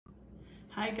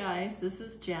Hi guys, this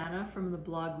is Jana from the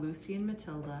blog Lucy and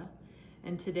Matilda,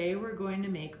 and today we're going to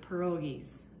make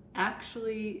pierogies.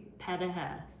 Actually,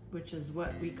 petahe, which is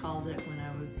what we called it when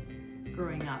I was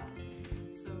growing up.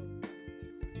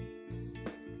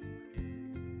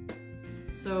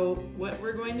 So what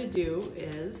we're going to do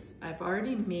is, I've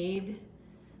already made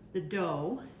the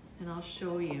dough, and I'll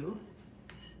show you.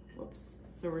 Whoops.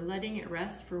 So we're letting it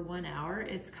rest for 1 hour.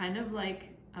 It's kind of like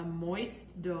a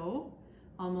moist dough,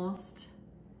 almost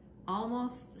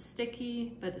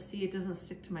sticky, but see, it doesn't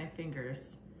stick to my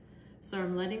fingers. So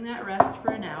I'm letting that rest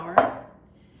for an hour,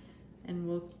 and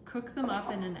we'll cook them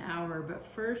up in an hour. But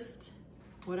first,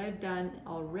 what I've done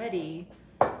already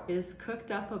is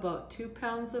cooked up about 2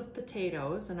 pounds of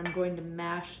potatoes, and I'm going to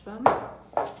mash them.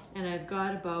 And I've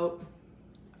got about,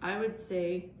 I would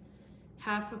say,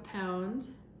 half a pound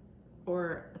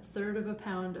or a third of a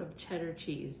pound of cheddar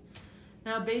cheese.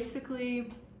 Now basically,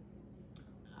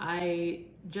 I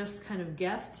just kind of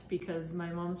guessed because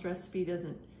my mom's recipe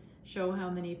doesn't show how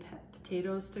many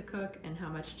potatoes to cook and how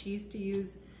much cheese to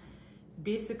use.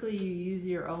 Basically, you use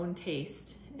your own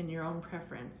taste and your own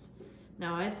preference.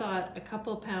 Now I thought a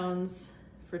couple pounds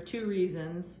for 2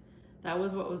 reasons. That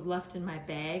was what was left in my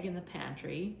bag in the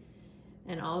pantry.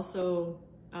 And also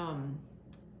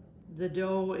the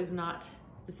dough is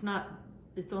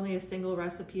it's only a single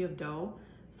recipe of dough,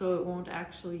 so it won't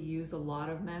actually use a lot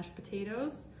of mashed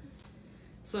potatoes.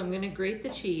 So I'm gonna grate the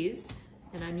cheese,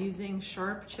 and I'm using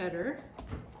sharp cheddar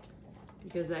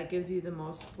because that gives you the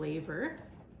most flavor.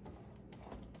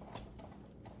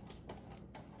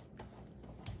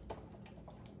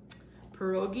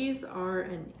 Pierogies are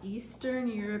an Eastern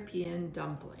European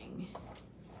dumpling,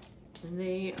 and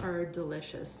they are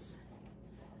delicious.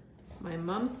 My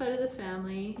mom's side of the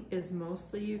family is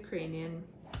mostly Ukrainian,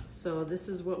 so this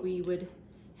is what we would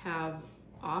have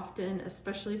often,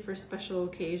 especially for special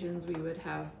occasions. We would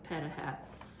have petahe,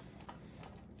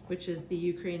 which is the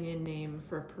Ukrainian name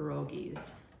for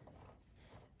pierogies.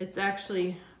 It's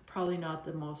actually probably not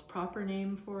the most proper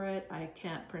name for it. I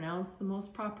can't pronounce the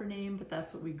most proper name, but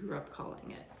that's what we grew up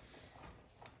calling it.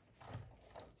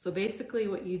 So basically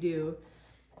what you do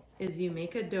is you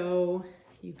make a dough,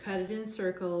 you cut it in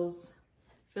circles,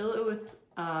 fill it with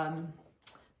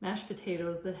mashed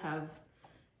potatoes that have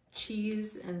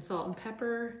cheese and salt and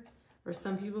pepper, or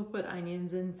some people put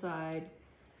onions inside,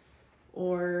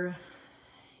 or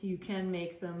you can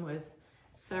make them with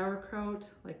sauerkraut,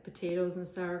 like potatoes and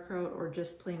sauerkraut, or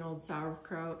just plain old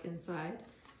sauerkraut inside,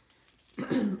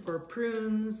 or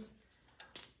prunes,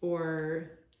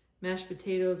 or mashed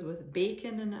potatoes with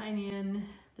bacon and onion.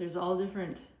 There's all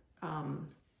different,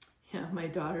 yeah, my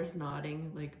daughter's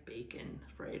nodding like bacon,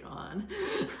 right on.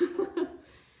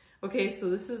 Okay, so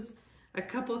this is a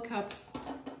couple cups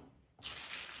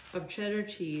of cheddar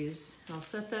cheese. I'll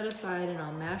set that aside and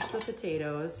I'll mash the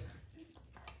potatoes.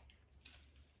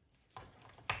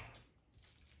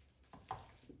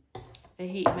 I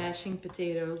hate mashing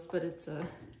potatoes, but it's a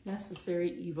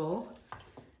necessary evil.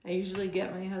 I usually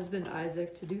get my husband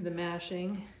Isaac to do the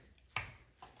mashing.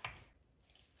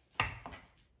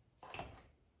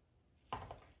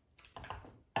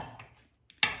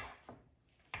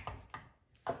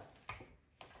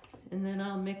 And then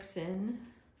I'll mix in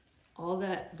all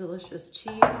that delicious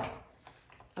cheese,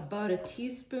 about a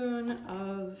teaspoon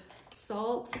of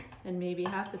salt, and maybe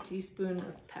half a teaspoon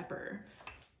of pepper.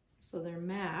 So they're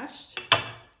mashed.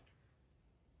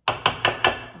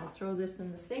 I'll throw this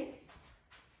in the sink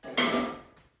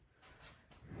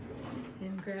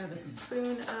and grab a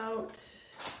spoon out.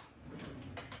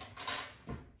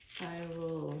 I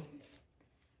will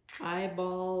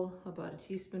eyeball about a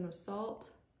teaspoon of salt,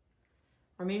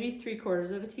 or maybe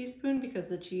 3/4 of a teaspoon because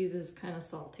the cheese is kind of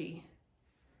salty.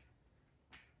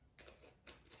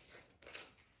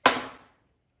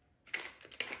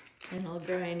 And I'll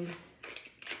grind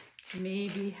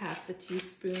maybe half a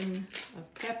teaspoon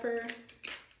of pepper.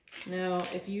 Now,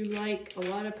 if you like a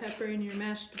lot of pepper in your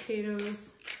mashed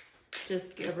potatoes,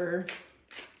 just give her.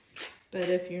 But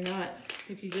if you're not,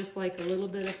 if you just like a little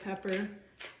bit of pepper,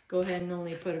 go ahead and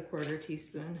only put a 1/4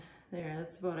 teaspoon. There,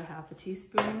 that's about a half a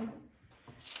teaspoon.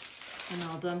 And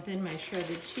I'll dump in my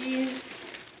shredded cheese,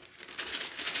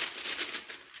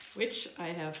 which I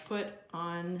have put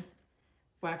on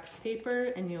wax paper,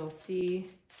 and you'll see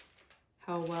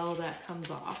how well that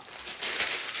comes off.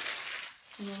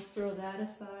 And I'll throw that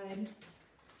aside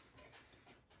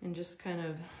and just kind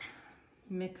of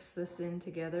mix this in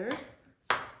together.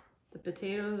 The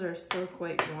potatoes are still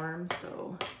quite warm,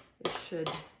 so it should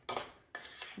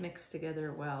mix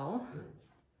together well.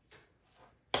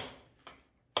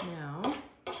 Now,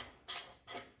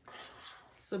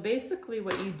 so basically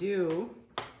what you do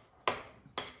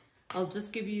I'll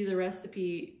just give you the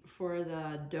recipe for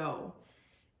the dough.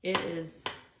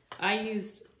 I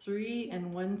used 3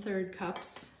 1/3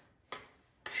 cups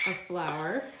of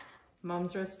flour.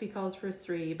 Mom's recipe calls for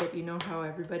 3, but you know how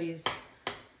everybody's,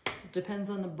 depends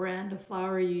on the brand of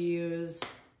flour you use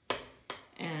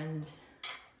and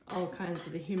all kinds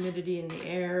of the humidity in the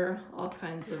air, all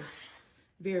kinds of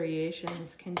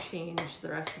variations can change the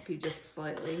recipe just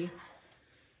slightly.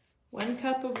 1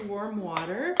 cup of warm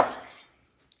water,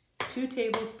 2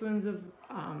 tablespoons of,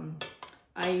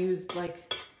 I used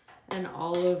like an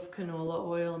olive canola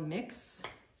oil mix,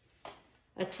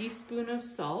 a teaspoon of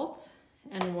salt,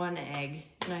 and 1 egg.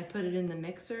 And I put it in the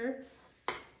mixer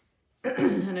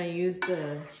and I used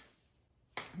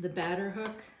the batter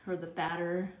hook or the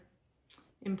batter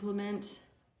implement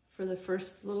for the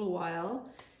first little while.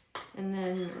 And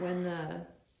then when the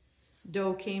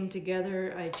dough came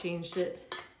together, I changed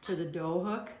it to the dough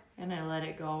hook and I let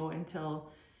it go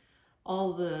until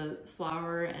all the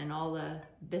flour and all the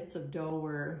bits of dough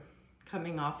were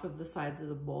coming off of the sides of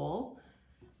the bowl.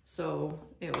 So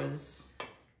it was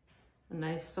a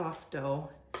nice soft dough.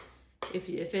 If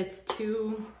it's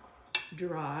too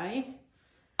dry,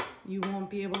 you won't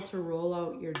be able to roll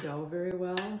out your dough very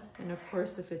well. And of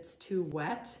course, if it's too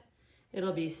wet,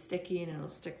 it'll be sticky and it'll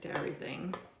stick to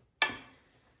everything.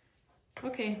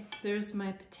 Okay, there's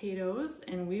my potatoes,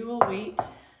 and we will wait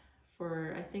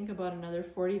for, I think, about another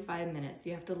 45 minutes.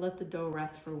 You have to let the dough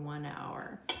rest for 1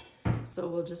 hour. So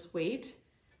we'll just wait,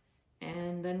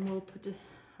 and then we'll put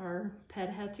our pad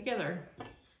head together.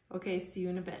 Okay, see you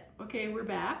in a bit. Okay, we're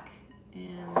back,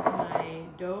 and my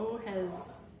dough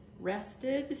has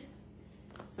rested.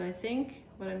 So I think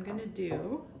what I'm gonna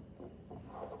do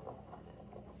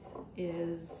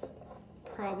is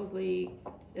probably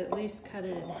at least cut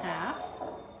it in half.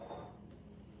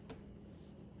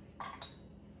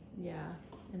 Yeah,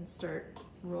 and start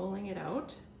rolling it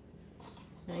out.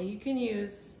 Now you can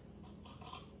use,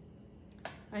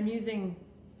 I'm using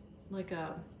like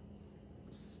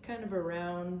it's kind of a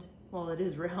round, well, it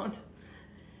is round.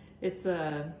 It's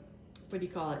a, what do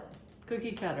you call it?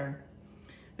 Cookie cutter.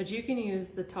 But you can use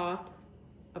the top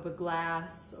of a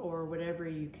glass or whatever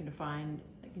you can find,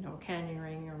 you know, canyon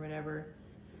ring or whatever.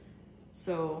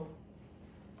 So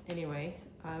anyway,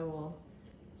 I will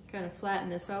kind of flatten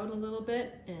this out a little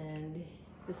bit, and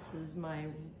this is my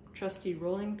trusty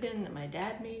rolling pin that my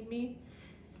dad made me,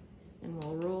 and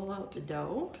we'll roll out the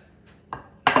dough,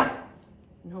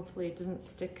 and hopefully it doesn't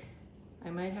stick. I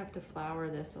might have to flour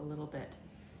this a little bit.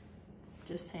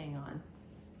 Just hang on.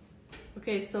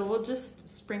 Okay, so we'll just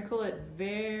sprinkle it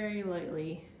very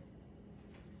lightly,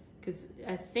 because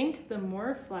I think the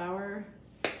more flour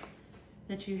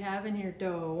that you have in your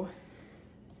dough,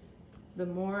 the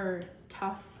more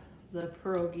tough the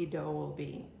pierogi dough will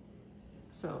be.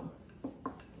 So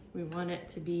we want it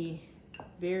to be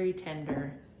very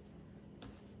tender.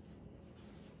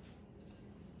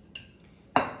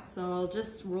 So I'll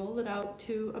just roll it out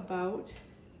to about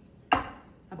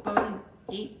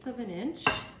 1/8 of an inch.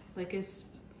 Like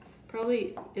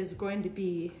probably is going to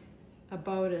be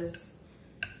about as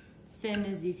thin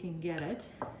as you can get it.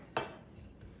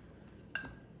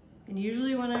 And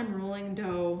usually when I'm rolling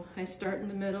dough, I start in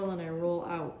the middle and I roll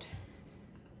out.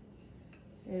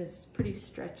 It's pretty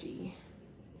stretchy.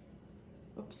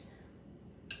 Oops.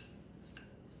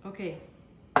 Okay,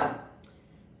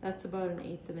 that's about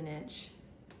 1/8 of an inch.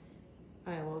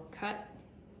 I will cut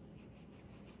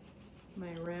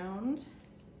my round,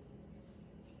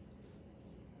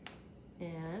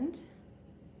 and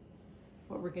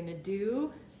what we're gonna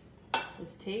do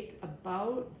is take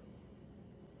about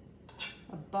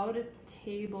a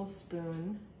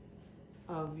tablespoon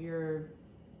of your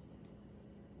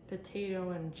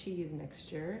potato and cheese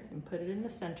mixture and put it in the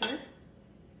center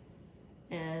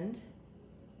and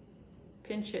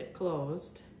pinch it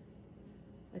closed.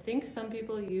 I think some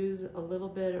people use a little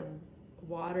bit of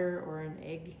water or an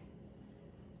egg,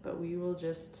 but we will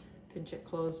just pinch it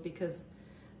closed because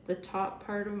the top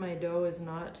part of my dough is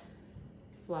not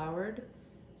floured,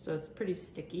 so it's pretty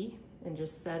sticky, and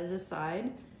just set it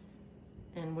aside.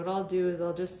 And what I'll do is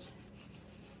I'll just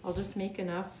make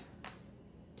enough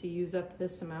to use up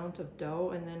this amount of dough,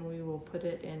 and then we will put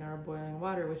it in our boiling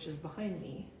water, which is behind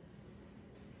me.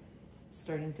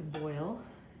 Starting to boil.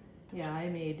 Yeah, I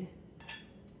made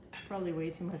probably way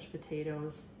too much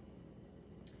potatoes,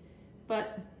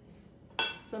 but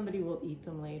somebody will eat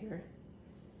them later.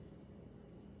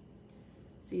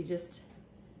 So you just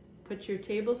put your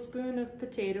tablespoon of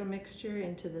potato mixture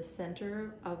into the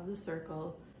center of the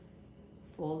circle,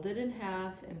 fold it in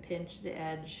half, and pinch the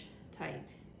edge tight.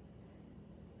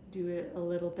 Do it a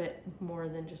little bit more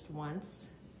than just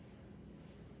once.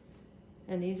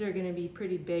 And these are gonna be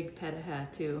pretty big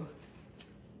petaha too.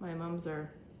 My mom's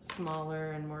are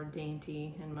smaller and more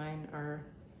dainty, and mine are,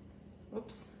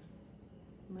 whoops,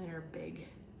 mine are big.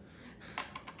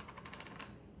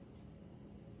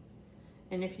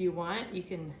 And if you want, you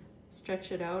can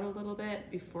stretch it out a little bit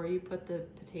before you put the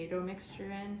potato mixture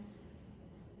in.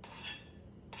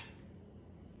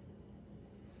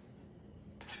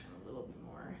 A little bit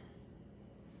more.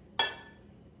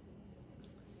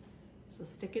 So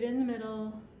stick it in the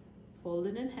middle, fold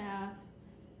it in half,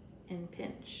 and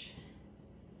pinch.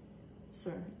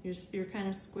 So you're kind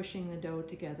of squishing the dough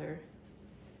together.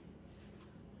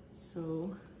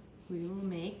 So we will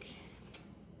make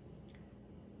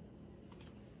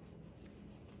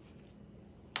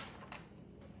a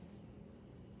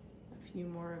few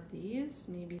more of these,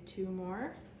 maybe 2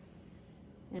 more.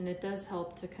 And it does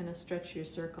help to kind of stretch your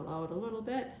circle out a little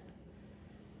bit.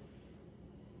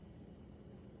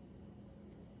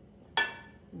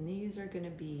 And these are going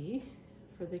to be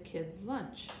for the kids'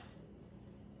 lunch.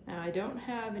 Now, I don't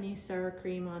have any sour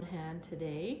cream on hand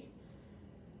today,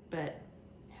 but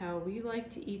how we like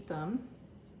to eat them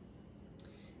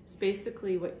is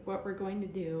basically what we're going to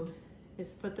do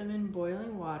is put them in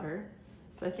boiling water.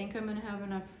 So I think I'm going to have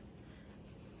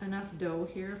enough dough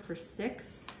here for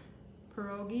 6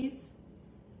 pierogies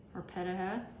or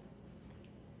petaha.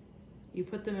 You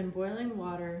put them in boiling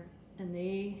water and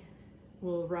they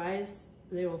will rise,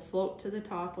 they will float to the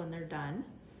top when they're done.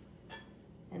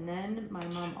 And then my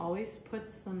mom always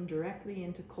puts them directly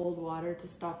into cold water to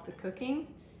stop the cooking,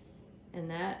 and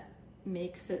that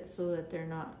makes it so that they're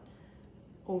not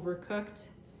overcooked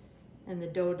and the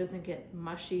dough doesn't get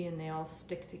mushy and they all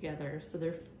stick together. So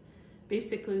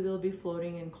basically they'll be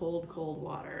floating in cold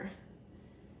water.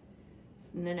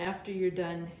 And then after you're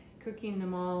done cooking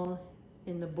them all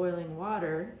in the boiling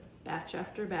water, batch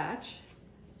after batch,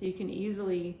 so you can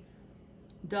easily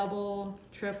double,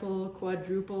 triple,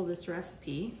 quadruple this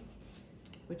recipe,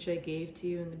 which I gave to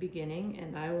you in the beginning,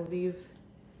 and I will leave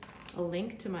a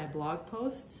link to my blog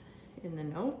post in the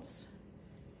notes,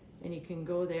 and you can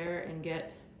go there and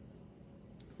get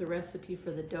the recipe for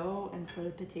the dough and for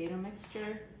the potato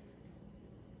mixture.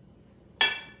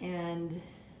 And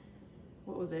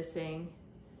what was I saying?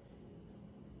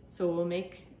 So we'll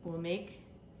make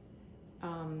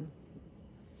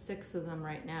 6 of them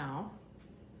right now,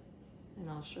 and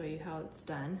I'll show you how it's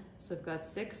done. So I've got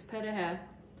 6 petaha.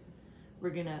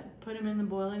 We're gonna put them in the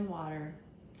boiling water,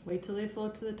 wait till they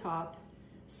float to the top,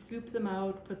 scoop them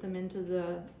out, put them into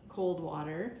the cold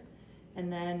water,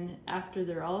 and then after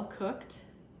they're all cooked,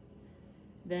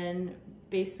 then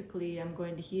basically I'm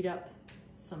going to heat up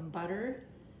some butter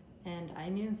and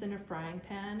onions in a frying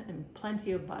pan, and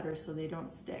plenty of butter so they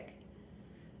don't stick.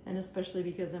 And especially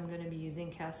because I'm going to be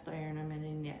using cast iron, I'm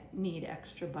going to need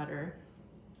extra butter.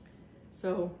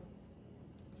 So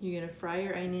you're going to fry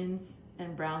your onions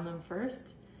and brown them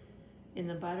first in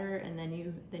the butter, and then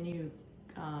you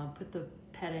put the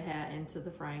petaha into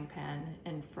the frying pan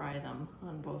and fry them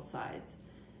on both sides.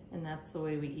 And that's the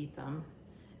way we eat them.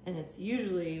 And it's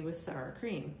usually with sour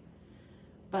cream.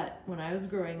 But when I was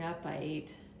growing up, I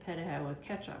ate petaha with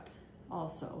ketchup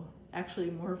also,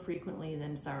 actually more frequently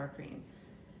than sour cream.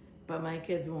 But my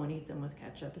kids won't eat them with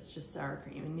ketchup, it's just sour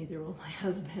cream, and neither will my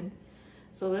husband.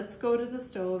 So let's go to the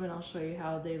stove and I'll show you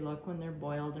how they look when they're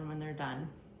boiled and when they're done.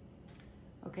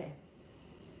 Okay.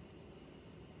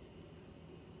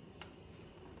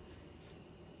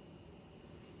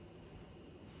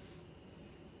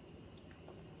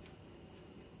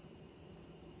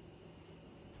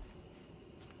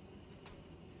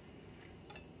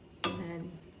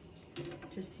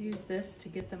 Just use this to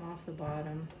get them off the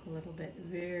bottom a little bit,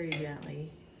 very gently.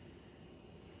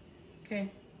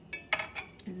 Okay,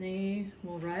 and they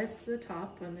will rise to the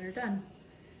top when they're done.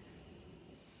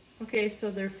 Okay,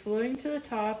 so they're floating to the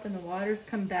top and the water's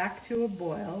come back to a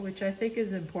boil, which I think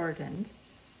is important.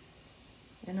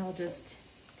 And I'll just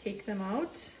take them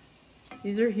out.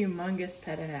 These are humongous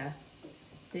petaha.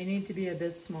 They need to be a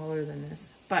bit smaller than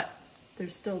this, but they're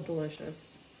still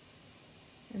delicious.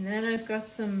 And then I've got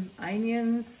some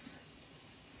onions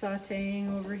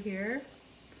sauteing over here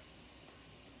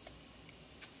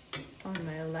on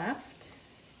my left.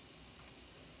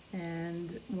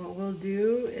 And what we'll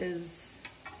do is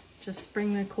just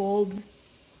bring the cold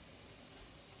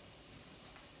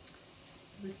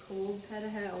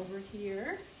petaha over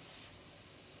here.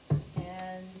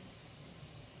 And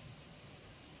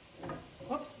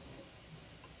whoops.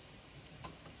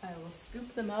 I will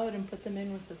scoop them out and put them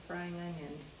in with the frying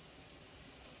onions.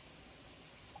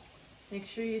 Make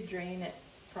sure you drain it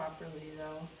properly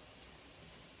though.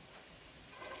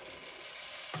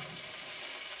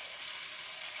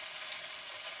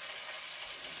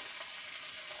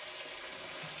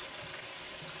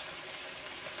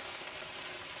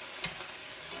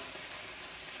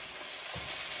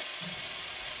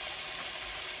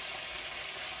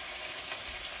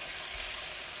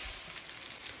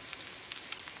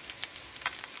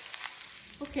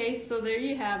 Okay, so there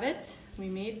you have it. We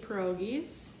made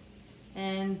pierogies,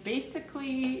 and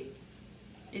basically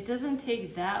it doesn't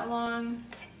take that long,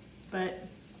 but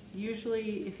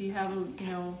usually if you have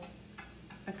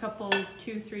a couple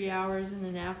 2-3 hours in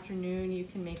an afternoon, you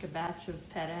can make a batch of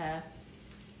perogy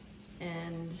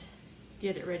and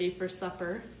get it ready for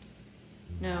supper.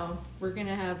 Now we're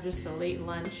gonna have just a late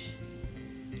lunch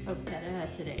of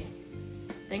perogy today.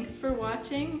 Thanks for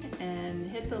watching, and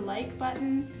hit the like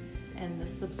button and the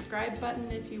subscribe button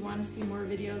if you want to see more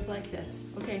videos like this.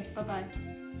 Okay, bye-bye.